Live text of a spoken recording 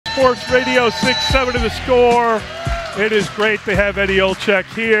Sports Radio 6-7 to the score. It is great to have Eddie Olczyk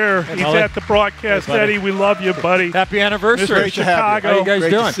here. He's at the broadcast. Hey, Eddie, we love you, buddy. Happy anniversary. Mr. Chicago. How you guys Great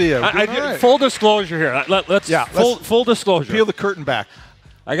doing? to see you. Right. Full disclosure here. Let's full disclosure. Peel the curtain back.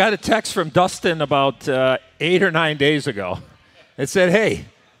 I got a text from Dustin about 8 or 9 days ago. It said, hey,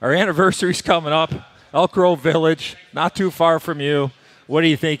 our anniversary's coming up. Elk Grove Village, not too far from you. What do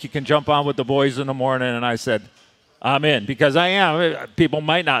you think? You can jump on with the boys in the morning. And I said, I'm in, because I am. People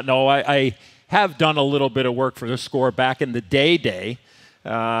might not know. I have done a little bit of work for the Score back in the day.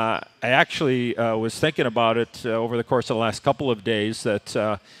 I actually was thinking about it over the course of the last couple of days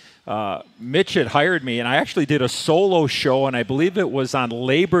that Mitch had hired me, and I actually did a solo show, and I believe it was on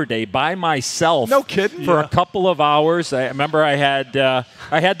Labor Day by myself. No kidding. For a couple of hours. I remember I had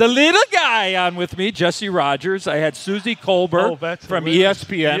the little guy on with me, Jesse Rogers. I had Susie Colbert from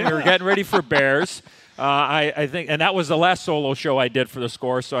ESPN. Yeah. We were getting ready for Bears. I think, and that was the last solo show I did for the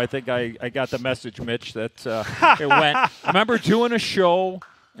Score, so I think I got the message, Mitch, that it went. I remember doing a show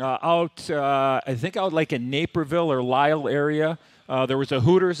out like in Naperville or Lisle area. There was a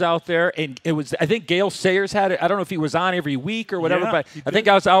Hooters out there, and it was, I think Gale Sayers had it. I don't know if he was on every week or whatever, but I think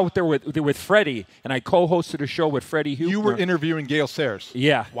I was out there with Freddie, and I co-hosted a show with Freddie Huebner. You were interviewing Gale Sayers.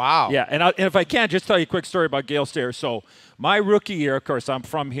 Yeah. Wow. Yeah, and if I can, just tell you a quick story about Gale Sayers. So my rookie year, of course, I'm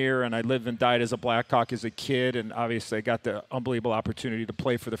from here, and I lived and died as a Blackhawk as a kid, and obviously I got the unbelievable opportunity to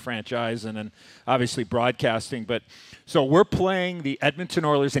play for the franchise and then obviously broadcasting. But so we're playing the Edmonton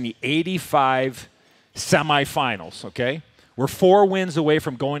Oilers in the 85 semifinals, okay? We're 4 wins away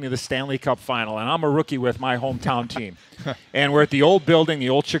from going to the Stanley Cup final, and I'm a rookie with my hometown team. And we're at the old building, the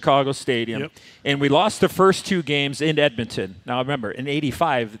old Chicago Stadium, and we lost the first 2 games in Edmonton. Now, remember, in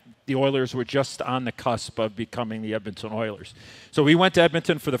 85, the Oilers were just on the cusp of becoming the Edmonton Oilers. So we went to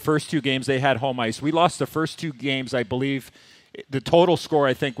Edmonton for the first 2 games. They had home ice. We lost the first 2 games, I believe. The total score,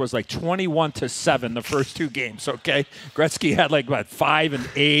 I think, was like 21-7 the first 2 games, okay? Gretzky had like, 5 and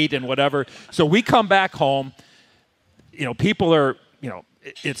 8 and whatever. So we come back home. You know, people are,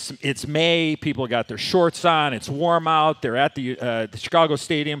 it's May. People got their shorts on. It's warm out. They're at the Chicago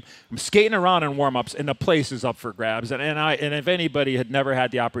Stadium. I'm skating around in warm-ups, and the place is up for grabs. And if anybody had never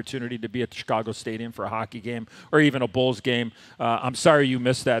had the opportunity to be at the Chicago Stadium for a hockey game or even a Bulls game, I'm sorry you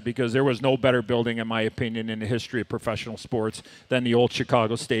missed that, because there was no better building, in my opinion, in the history of professional sports than the old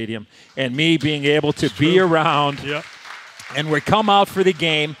Chicago Stadium. And me being able to be around, and we come out for the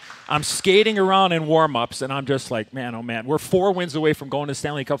game. I'm skating around in warm-ups, and I'm just like, man, oh, man. We're 4 wins away from going to the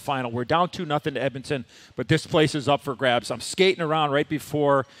Stanley Cup final. We're down 2-0 to Edmonton, but this place is up for grabs. I'm skating around right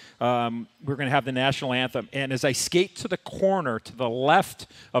before we're going to have the national anthem, and as I skate to the corner to the left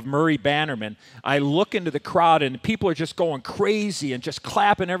of Murray Bannerman, I look into the crowd, and people are just going crazy and just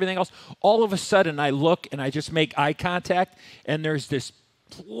clapping and everything else. All of a sudden, I look, and I just make eye contact, and there's this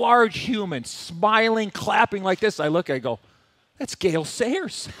large human smiling, clapping like this. I look, I go, that's Gale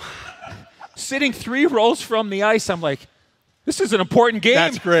Sayers. Sitting 3 rows from the ice, I'm like, this is an important game.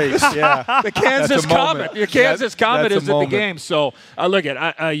 That's great. Yeah. The Kansas Comet. The Kansas Comet is at the game. So look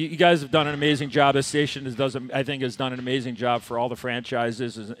at you guys have done an amazing job. This station has done an amazing job for all the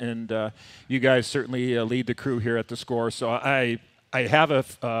franchises, and you guys certainly lead the crew here at the Score. So I have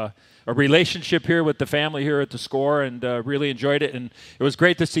a relationship here with the family here at the Score, and really enjoyed it. And it was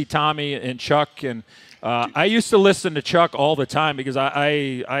great to see Tommy and Chuck. And I used to listen to Chuck all the time, because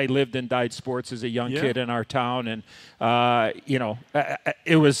I lived and died sports as a young kid in our town. And,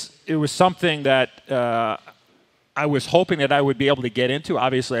 it was something that I was hoping that I would be able to get into.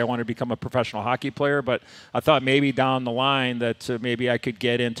 Obviously, I wanted to become a professional hockey player, but I thought maybe down the line that maybe I could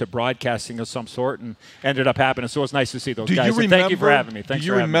get into broadcasting of some sort, and ended up happening. So it was nice to see those guys. Thank you for having me. Thanks.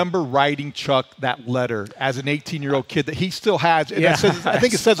 Do you remember writing Chuck that letter as an 18-year-old kid that he still has? And I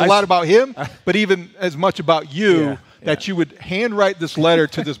think it says a lot about him, but even as much about you, that you would handwrite this letter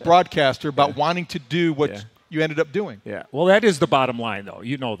to this broadcaster about wanting to do what you ended up doing. Yeah. Well, that is the bottom line, though.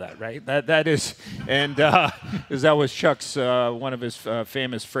 You know that, right? That is, and because that was Chuck's one of his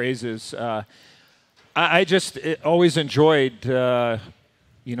famous phrases. I just always enjoyed,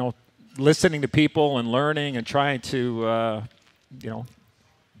 listening to people and learning and trying to,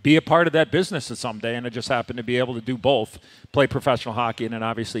 be a part of that business someday, and I just happened to be able to do both, play professional hockey and then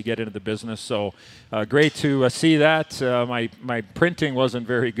obviously get into the business. So great to see that. My printing wasn't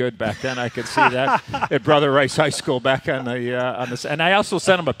very good back then. I could see that at Brother Rice High School back on this. And I also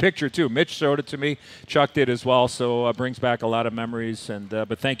sent him a picture too. Mitch showed it to me. Chuck did as well. So brings back a lot of memories. And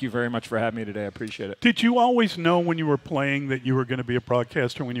but thank you very much for having me today. I appreciate it. Did you always know when you were playing that you were going to be a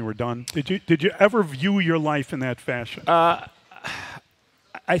broadcaster when you were done? Did you ever view your life in that fashion?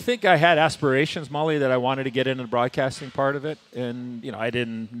 I think I had aspirations, Mully, that I wanted to get into the broadcasting part of it, and I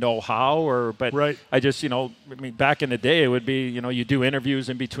didn't know how, but I just, I mean, back in the day, it would be, you do interviews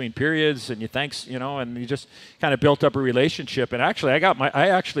in between periods, and you thanks, and you just kind of built up a relationship. And actually, I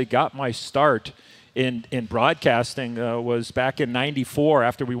actually got my start in broadcasting was back in '94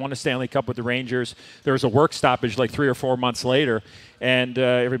 after we won a Stanley Cup with the Rangers. There was a work stoppage like 3 or 4 months later, and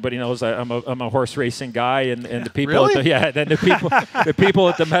everybody knows I'm a horse racing guy, and the people then the people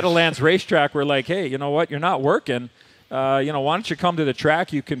at the Meadowlands racetrack were like, hey, you know what, you're not working. Why don't you come to the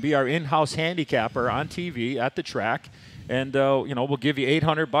track? You can be our in-house handicapper on TV at the track, and we'll give you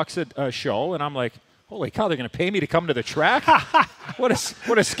 $800 a show. And I'm like, holy cow, they're going to pay me to come to the track? What a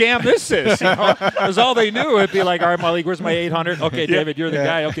scam this is. Because all they knew, it'd be like, all right, Mully, where's my 800? Okay, David, you're the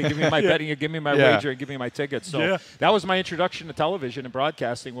guy. Okay, give me my betting, give me my wager, and give me my tickets. So that was my introduction to television and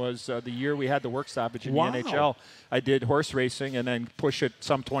broadcasting was the year we had the work stoppage in the NHL. I did horse racing, and then push it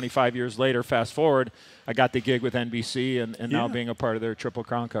some 25 years later, fast forward, I got the gig with NBC and now being a part of their Triple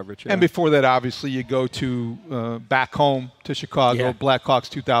Crown coverage. And before that, obviously, you go to back home to Chicago, Blackhawks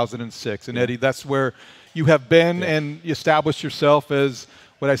 2006. And Eddie, that's where you have been and you established yourself as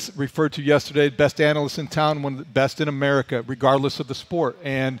what I referred to yesterday, best analyst in town, one of the best in America, regardless of the sport.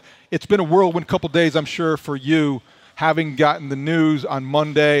 And it's been a whirlwind couple days, I'm sure, for you, having gotten the news on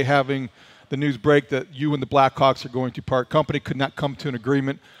Monday, having the news break that you and the Blackhawks are going to part company, could not come to an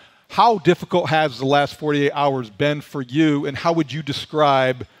agreement. How difficult has the last 48 hours been for you, and how would you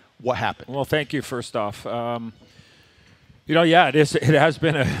describe what happened? Well, thank you, first off. It has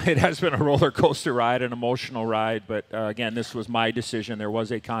been a roller coaster ride, an emotional ride. But again, this was my decision. There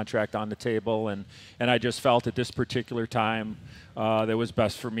was a contract on the table, and I just felt at this particular time that it was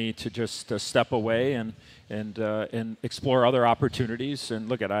best for me to just step away and explore other opportunities. And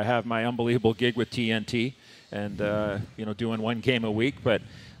look, I have my unbelievable gig with TNT, and doing one game a week, but.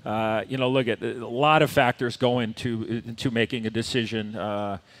 Look at a lot of factors go into making a decision.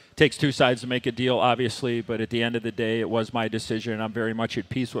 Takes two sides to make a deal, obviously, but at the end of the day, it was my decision. I'm very much at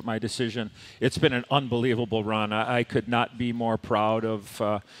peace with my decision. It's been an unbelievable run. I could not be more proud of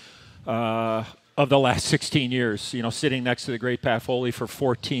the last 16 years. Sitting next to the great Pat Foley for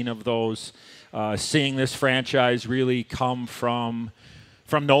 14 of those, seeing this franchise really come from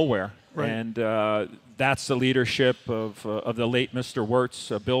nowhere, and. That's the leadership of the late Mr. Wirtz,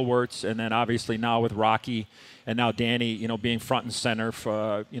 Bill Wirtz, and then obviously now with Rocky and now Danny, being front and center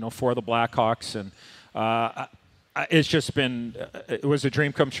for the Blackhawks, and it's just been it was a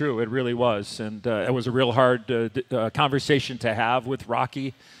dream come true. It really was, and it was a real hard conversation to have with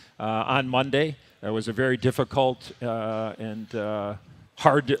Rocky on Monday. It was a very difficult and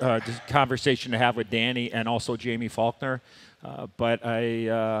hard conversation to have with Danny and also Jamie Faulkner, but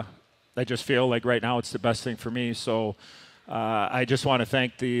I just feel like right now it's the best thing for me. So I just want to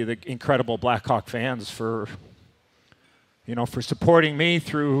thank the incredible Blackhawk fans for supporting me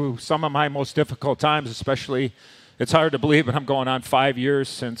through some of my most difficult times, especially. It's hard to believe, but I'm going on 5 years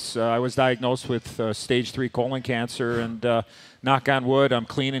since I was diagnosed with stage 3 colon cancer, and knock on wood, I'm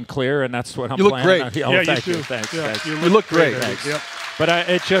clean and clear, and that's what I'm planning. You look great. Yeah, thank you do. Thanks. Yeah, Thanks. you look great. Thanks. Yep. But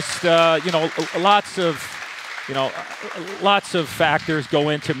it just, lots of factors go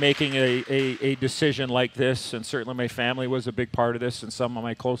into making a decision like this, and certainly my family was a big part of this, and some of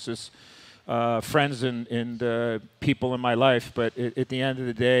my closest friends and people in my life. But at the end of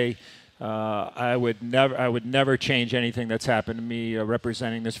the day, I would never change anything that's happened to me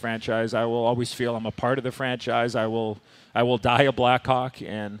representing this franchise. I will always feel I'm a part of the franchise. I will die a Blackhawk,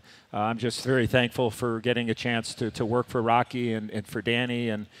 and I'm just very thankful for getting a chance to work for Rocky and for Danny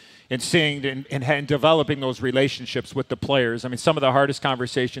and seeing and developing those relationships with the players. I mean, some of the hardest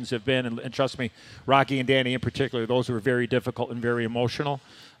conversations have been, and trust me, Rocky and Danny in particular, those were very difficult and very emotional.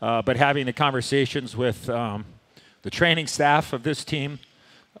 But having the conversations with the training staff of this team,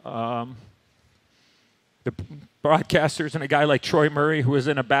 the broadcasters, and a guy like Troy Murray, who was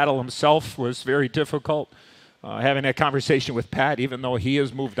in a battle himself, was very difficult. Having that conversation with Pat, even though he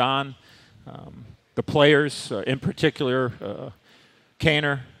has moved on. The players, in particular,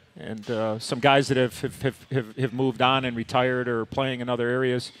 Kaner, and some guys that have moved on and retired or playing in other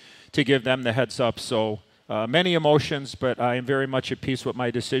areas, to give them the heads up. So many emotions, but I am very much at peace with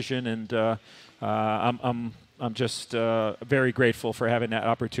my decision, and I'm just very grateful for having that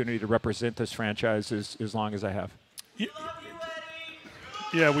opportunity to represent this franchise as long as I have.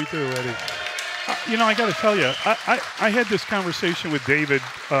 Yeah, we do, Eddie. I got to tell you, I had this conversation with David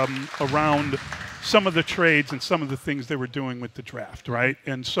around some of the trades and some of the things they were doing with the draft, right?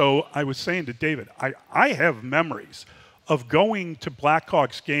 And so I was saying to David, I have memories of going to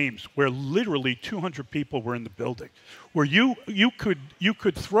Blackhawks games where literally 200 people were in the building, where you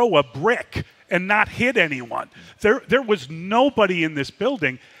could throw a brick and not hit anyone. There was nobody in this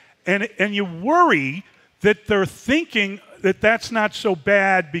building, and you worry that they're thinking that that's not so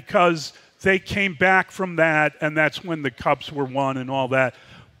bad because they came back from that, and that's when the Cups were won and all that.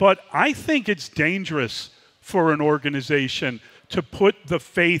 But I think it's dangerous for an organization to put the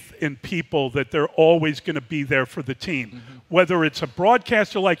faith in people that they're always going to be there for the team. Whether it's a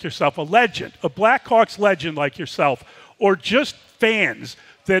broadcaster like yourself, a legend, a Blackhawks legend like yourself, or just fans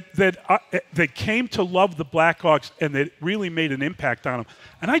that came to love the Blackhawks and that really made an impact on them.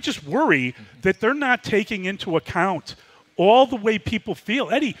 And I just worry that they're not taking into account all the way people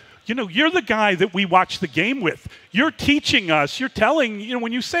feel. Eddie, you're the guy that we watch the game with. You're teaching us. You're telling,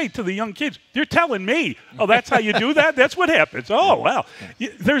 when you say to the young kids, you're telling me, oh, that's how you do that? That's what happens. Oh, wow.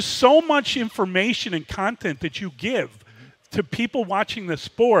 There's so much information and content that you give to people watching the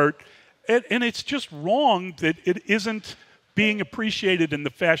sport, and it's just wrong that it isn't being appreciated in the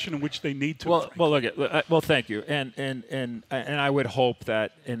fashion in which they need to. Well, thank you, and I would hope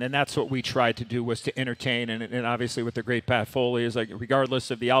that, and that's what we tried to do, was to entertain, and obviously with the great Pat Foley is like,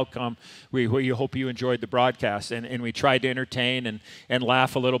 regardless of the outcome, we hope you enjoyed the broadcast, and we tried to entertain and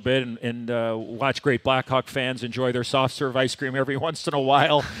laugh a little bit and watch great Blackhawk fans enjoy their soft serve ice cream every once in a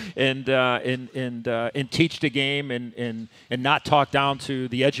while, and teach the game and not talk down to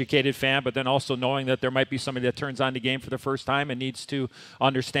the educated fan, but then also knowing that there might be somebody that turns on the game for the first time and needs to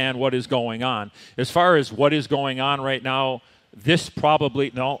understand what is going on. As far as what is going on right now,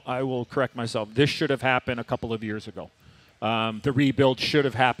 I will correct myself. This should have happened a couple of years ago. The rebuild should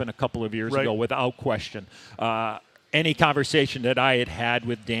have happened a couple of years ago, without question. Any conversation that I had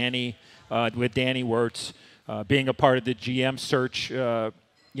with Danny Wirtz, being a part of the GM search,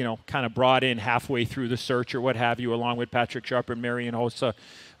 kind of brought in halfway through the search or what have you, along with Patrick Sharp and Marian Hossa.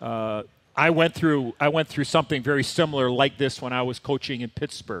 I went through something very similar like this when I was coaching in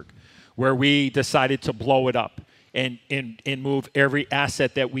Pittsburgh, where we decided to blow it up and move every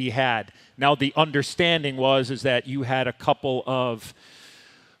asset that we had. Now, the understanding is that you had a couple of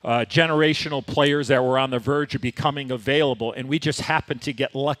generational players that were on the verge of becoming available, and we just happened to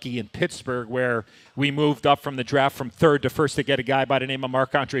get lucky in Pittsburgh, where we moved up from the draft from third to first to get a guy by the name of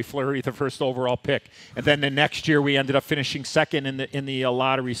Marc-Andre Fleury, the first overall pick. And then the next year we ended up finishing second in the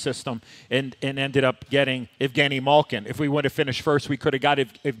lottery system and ended up getting Evgeny Malkin. If we would have finished first, we could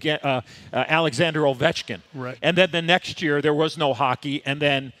have got Alexander Ovechkin. Right. And then the next year there was no hockey, and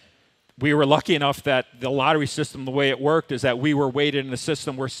then we were lucky enough that the lottery system, the way it worked, is that we were weighted in a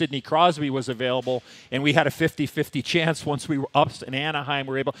system where Sidney Crosby was available, and we had a 50-50 chance once we were up in Anaheim.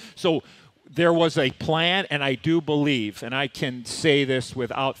 We were able. So there was a plan, and I do believe, and I can say this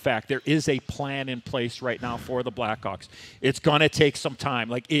without fact, there is a plan in place right now for the Blackhawks. It's going to take some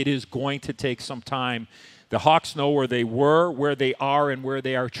time. It is going to take some time. The Hawks know where they were, where they are, and where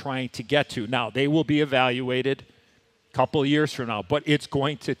they are trying to get to. Now, they will be evaluated couple of years from now, but it's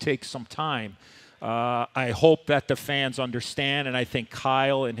going to take some time. I hope that the fans understand, and I think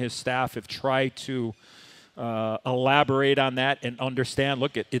Kyle and his staff have tried to elaborate on that and understand.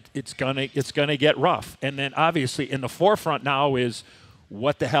 Look, it's gonna get rough, and then obviously in the forefront now is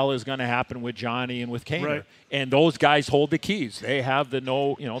what the hell is going to happen with Johnny and with Kaner. Right. And those guys hold the keys. They have the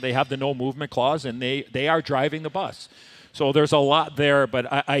no movement clause, and they are driving the bus. So there's a lot there, but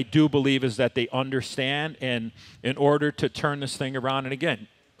I do believe is that they understand, and in order to turn this thing around, and again,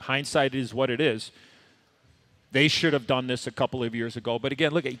 hindsight is what it is. They should have done this a couple of years ago, but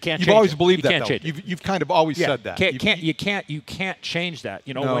again, look, you can't. You've change always it. believed you that, can't though. Change it. You've kind of always said that. You can't change that.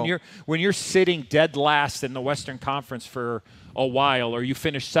 No. When you're sitting dead last in the Western Conference for a while, or you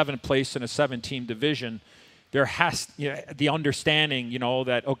finish seventh place in a 7-team division, there has the understanding,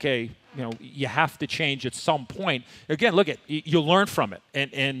 that okay, you have to change at some point. Again, look, you learn from it,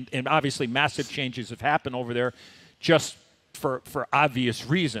 and obviously massive changes have happened over there, just for obvious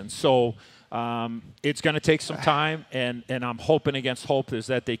reasons. So it's going to take some time, and I'm hoping against hope is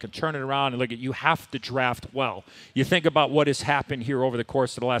that they can turn it around. And look, you have to draft well. You think about what has happened here over the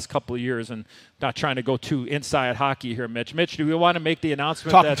course of the last couple of years, and not trying to go too inside hockey here, Mitch. Mitch, do we want to make the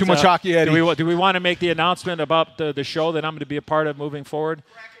announcement? Talking too much hockey, Eddie. Do we want to make the announcement about the show that I'm going to be a part of moving forward?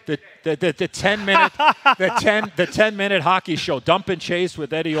 The 10-minute hockey show, Dump and Chase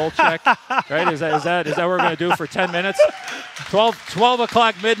with Eddie Olczyk, right? Is that what we're going to do for 10 minutes? 12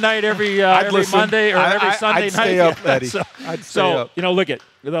 o'clock midnight every Monday or every Sunday I'd night. Stay up, Eddie. I'd stay up. Look at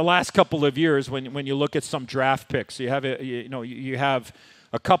the last couple of years when you look at some draft picks, you have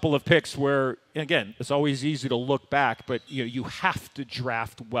a couple of picks where, again, it's always easy to look back, but you have to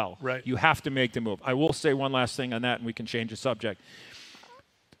draft well. Right. You have to make the move. I will say one last thing on that, and we can change the subject.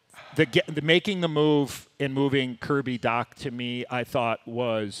 The making the move and moving Kirby Dach, to me, I thought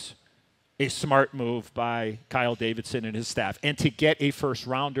was a smart move by Kyle Davidson and his staff. And to get a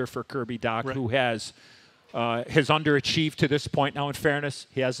first-rounder for Kirby Dach, right. who has underachieved to this point now, in fairness.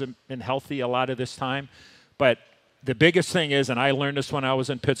 He hasn't been healthy a lot of this time. But the biggest thing is, and I learned this when I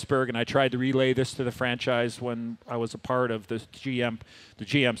was in Pittsburgh, and I tried to relay this to the franchise when I was a part of the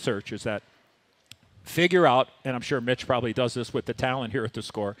GM search, is that figure out, and I'm sure Mitch probably does this with the talent here at the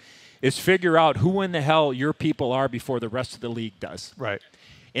Score, is figure out who in the hell your people are before the rest of the league does. Right.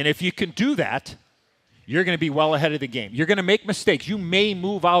 And if you can do that, you're going to be well ahead of the game. You're going to make mistakes. You may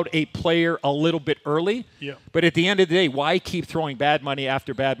move out a player a little bit early, but at the end of the day, why keep throwing bad money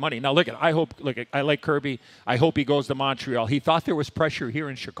after bad money? Now, I like Kirby. I hope he goes to Montreal. He thought there was pressure here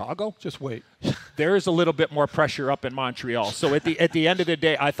in Chicago. Just wait. There is a little bit more pressure up in Montreal. So at the end of the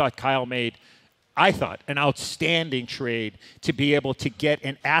day, I thought Kyle made, an outstanding trade to be able to get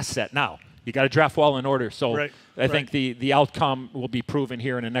an asset. Now, you got to draft well in order. So I think the outcome will be proven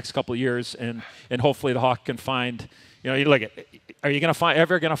here in the next couple of years, and hopefully the Hawk can find. Are you going to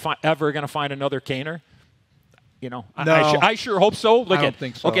ever going to find another Kaner? No. I sure hope so. I don't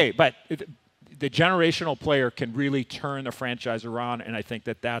think so. Okay, but the generational player can really turn the franchise around, and I think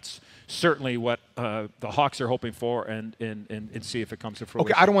that's certainly what the Hawks are hoping for, and see if it comes to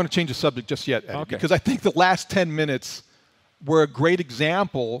fruition. Okay, I don't want to change the subject just yet, Eddie, because I think the last 10 minutes were a great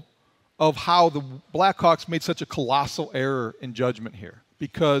example of how the Blackhawks made such a colossal error in judgment here.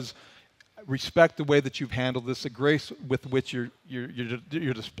 Because respect the way that you've handled this, the grace with which you're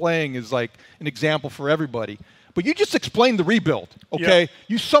displaying is like an example for everybody. But you just explained the rebuild, okay?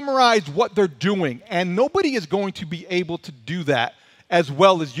 You summarized what they're doing, and nobody is going to be able to do that as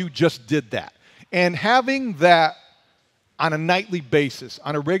well as you just did that. And having that on a nightly basis,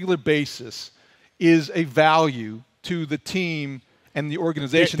 on a regular basis, is a value to the team and the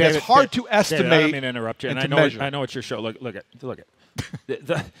organization that's hard to estimate. David, I don't mean to interrupt you, and measure. I know it's your show. Look at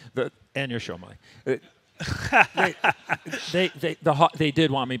and your show, Mully. They did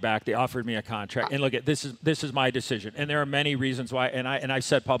want me back. They offered me a contract, and look at this is my decision, and there are many reasons why. And I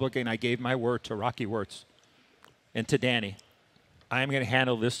said publicly, and I gave my word to Rocky Wirtz and to Danny, I am going to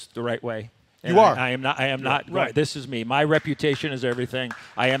handle this the right way. And you are. I am not. Right. This is me. My reputation is everything.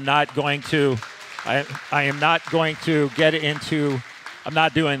 I am not going to. I am not going to get into. I'm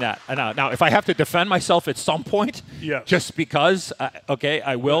not doing that. Now, if I have to defend myself at some point, just because,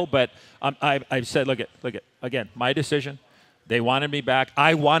 I will. But I've said, look at again, my decision. They wanted me back.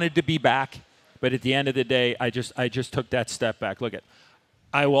 I wanted to be back, but at the end of the day, I just took that step back.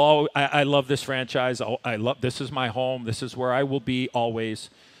 I love this franchise. This is my home. This is where I will be always.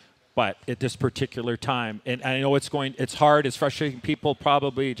 But at this particular time, and I know it's hard, it's frustrating people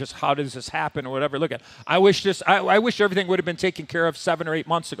probably just how does this happen or whatever. I wish everything would have been taken care of 7 or 8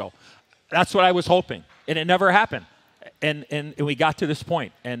 months ago. That's what I was hoping, and it never happened. And we got to this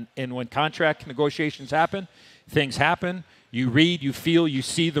point. And when contract negotiations happen, things happen. You read, you feel, you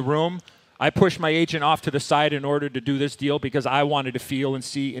see the room. I pushed my agent off to the side in order to do this deal because I wanted to feel and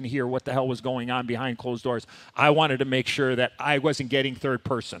see and hear what the hell was going on behind closed doors. I wanted to make sure that I wasn't getting third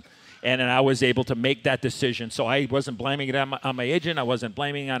person. And I was able to make that decision. So I wasn't blaming it on my agent. I wasn't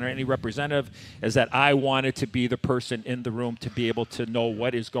blaming it on any representative. Is that I wanted to be the person in the room to be able to know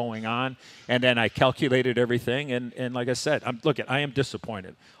what is going on. And then I calculated everything. And like I said, I am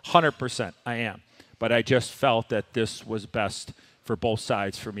disappointed. 100% I am. But I just felt that this was best for both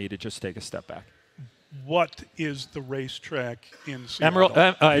sides for me to just take a step back. What is the racetrack in Seattle?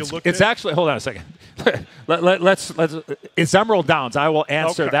 It's actually, hold on a second. It's Emerald Downs. I will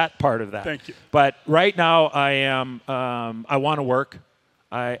answer that part of that. Thank you. But right now I want to work.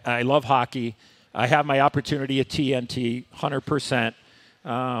 I love hockey. I have my opportunity at TNT, 100%.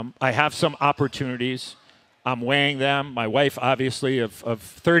 I have some opportunities. I'm weighing them. My wife, obviously, of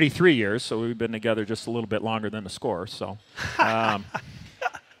 33 years, so we've been together just a little bit longer than the Score. So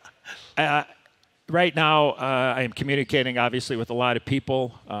right now, I am communicating, obviously, with a lot of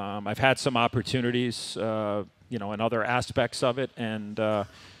people. I've had some opportunities, in other aspects of it, and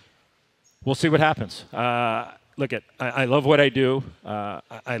we'll see what happens. I love what I do.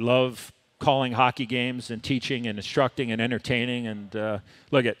 I love calling hockey games and teaching and instructing and entertaining. And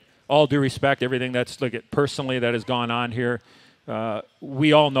all due respect, everything personally that has gone on here.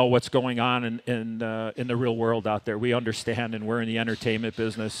 We all know what's going on in the real world out there. We understand, and we're in the entertainment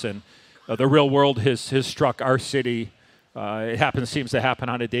business, and the real world has struck our city seems to happen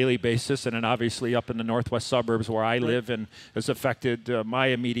on a daily basis, and then obviously up in the northwest suburbs where I live, and has affected my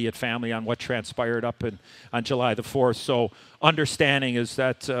immediate family on what transpired up on July the 4th. So understanding is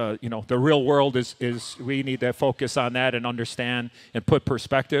that the real world is we need to focus on that and understand and put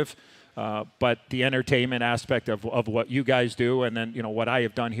perspective. But the entertainment aspect of what you guys do, and then what I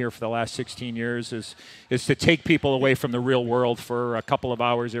have done here for the last 16 years is to take people away from the real world for a couple of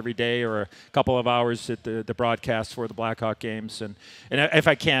hours every day, or a couple of hours at the broadcast for the Blackhawk games. And if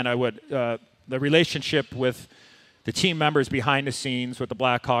I can, I would the relationship with the team members behind the scenes with the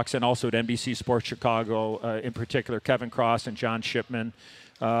Blackhawks, and also at NBC Sports Chicago, in particular Kevin Cross and John Shipman.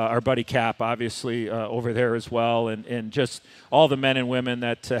 Our buddy Cap, obviously, over there as well, and just all the men and women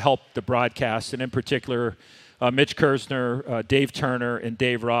that help the broadcast, and in particular, Mitch Kersner, Dave Turner, and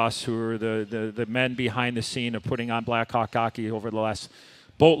Dave Ross, who are the men behind the scene of putting on Blackhawk hockey over the last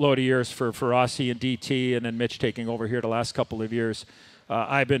boatload of years for Rossi and DT, and then Mitch taking over here the last couple of years.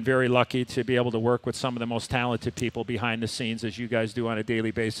 I've been very lucky to be able to work with some of the most talented people behind the scenes, as you guys do on a daily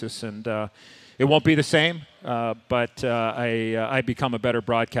basis, and it won't be the same, but I become a better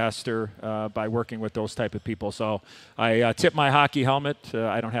broadcaster by working with those type of people. So I tip my hockey helmet.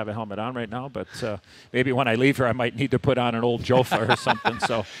 I don't have a helmet on right now, but maybe when I leave here I might need to put on an old Jofa or something.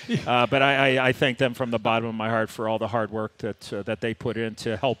 So, but I thank them from the bottom of my heart for all the hard work that they put in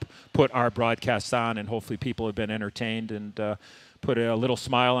to help put our broadcast on, and hopefully people have been entertained and put a little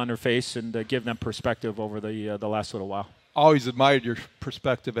smile on their face and give them perspective over the last little while. Always admired your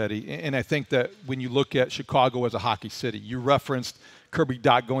perspective, Eddie. And I think that when you look at Chicago as a hockey city, you referenced Kirby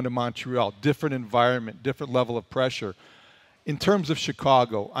Dach going to Montreal, different environment, different level of pressure. In terms of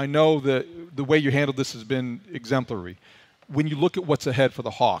Chicago, I know that the way you handled this has been exemplary. When you look at what's ahead for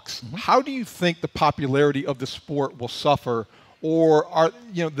the Hawks, how do you think the popularity of the sport will suffer? Or are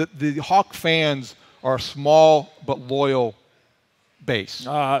the Hawk fans are a small but loyal base,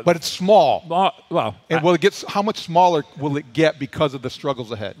 but it's small. Well, and will it get? How much smaller will it get because of the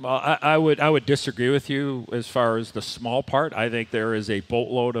struggles ahead? Well, I would disagree with you as far as the small part. I think there is a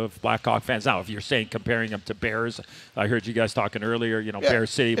boatload of Blackhawk fans. Now, if you're saying comparing them to Bears, I heard you guys talking earlier. Bear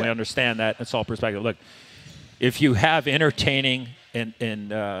City. We understand that. It's all perspective. Look, if you have entertaining and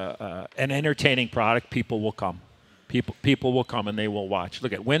an entertaining product, people will come. People will come and they will watch.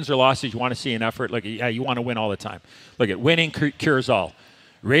 Look at wins or losses. You want to see an effort. Look, you want to win all the time. Look at winning cures all.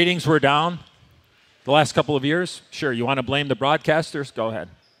 Ratings were down the last couple of years. Sure, you want to blame the broadcasters? Go ahead.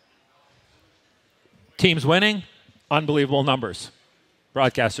 Teams winning, unbelievable numbers.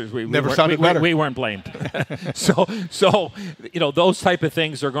 Broadcasters, we weren't blamed. so those type of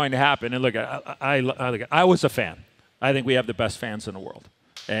things are going to happen. And look, I was a fan. I think we have the best fans in the world,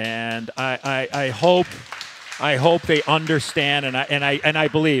 and I hope they understand, and I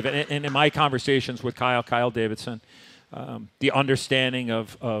believe, and in my conversations with Kyle Davidson, the understanding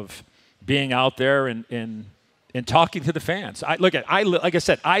of being out there and talking to the fans. Like I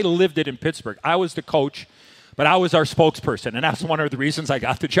said, I lived it in Pittsburgh. I was the coach, but I was our spokesperson, and that's one of the reasons I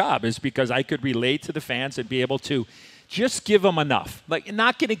got the job, is because I could relate to the fans and be able to just give them enough. Like,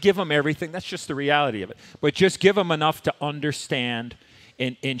 not going to give them everything. That's just the reality of it. But just give them enough to understand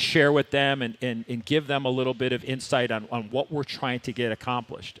and share with them and give them a little bit of insight on what we're trying to get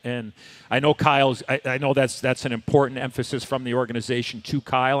accomplished. And I know I know that's an important emphasis from the organization to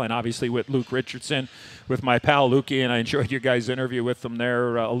Kyle, and obviously with Luke Richardson, with my pal Lukey, and I enjoyed your guys' interview with them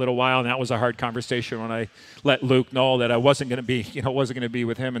there a little while, and that was a hard conversation when I let Luke know that I wasn't going to be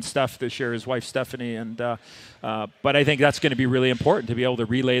with him and Steph this year, his wife Stephanie, and but I think that's going to be really important to be able to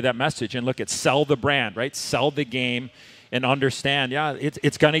relay that message and look at sell the brand, right? Sell the game. And understand,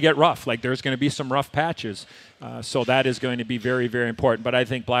 it's going to get rough. Like, there's going to be some rough patches. So that is going to be very, very important. But I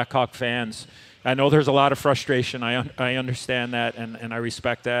think Blackhawk fans, I know there's a lot of frustration. I understand that, and I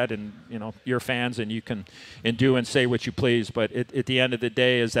respect that. And, you're fans, and you can do and say what you please. But at the end of the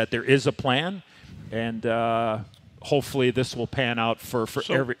day is that there is a plan, and hopefully this will pan out for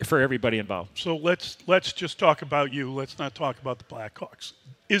everybody involved. So let's just talk about you. Let's not talk about the Blackhawks.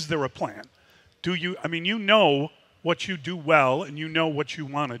 Is there a plan? What you do well, and what you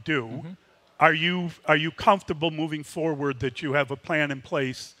want to do. Mm-hmm. Are you comfortable moving forward that you have a plan in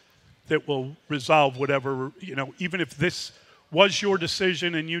place that will resolve whatever, even if this was your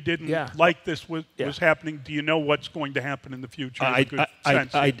decision and you didn't like this was happening, do you know what's going to happen in the future? I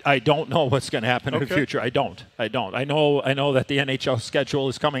don't know what's going to happen in the future. I don't. I know that the NHL schedule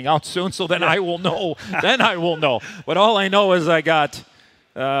is coming out soon, so then I will know. Then I will know. But all I know is I got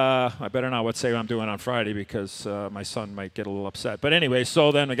I better not say what I'm doing on Friday because my son might get a little upset. But anyway,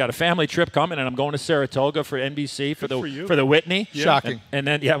 so then I got a family trip coming, and I'm going to Saratoga for NBC for the Whitney. Yeah. Shocking. And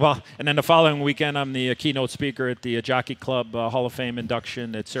then the following weekend I'm the keynote speaker at the Jockey Club Hall of Fame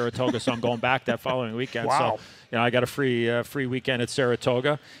induction at Saratoga. So I'm going back that following weekend. Wow. So I got a free weekend at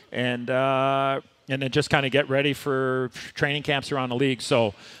Saratoga, and then just kind of get ready for training camps around the league.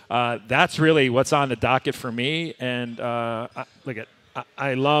 So that's really what's on the docket for me. And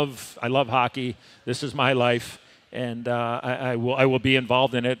I love hockey. This is my life, and I will be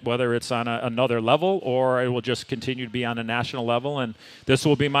involved in it, whether it's on another level or I will just continue to be on a national level. And this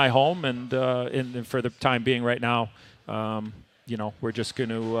will be my home. And for the time being, right now, we're just going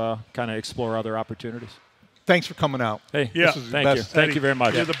to kind of explore other opportunities. Thanks for coming out. Hey, yeah, thank you. Thank you very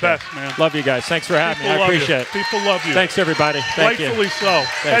much. You're the best, man. Love you guys. Thanks for having me. I appreciate it. People love you. Thanks, everybody. Thank you. Rightfully so.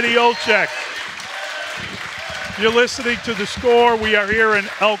 Eddie Olczyk. You're listening to The Score. We are here in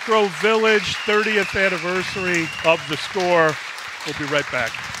Elk Grove Village, 30th anniversary of The Score. We'll be right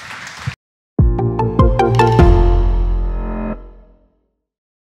back.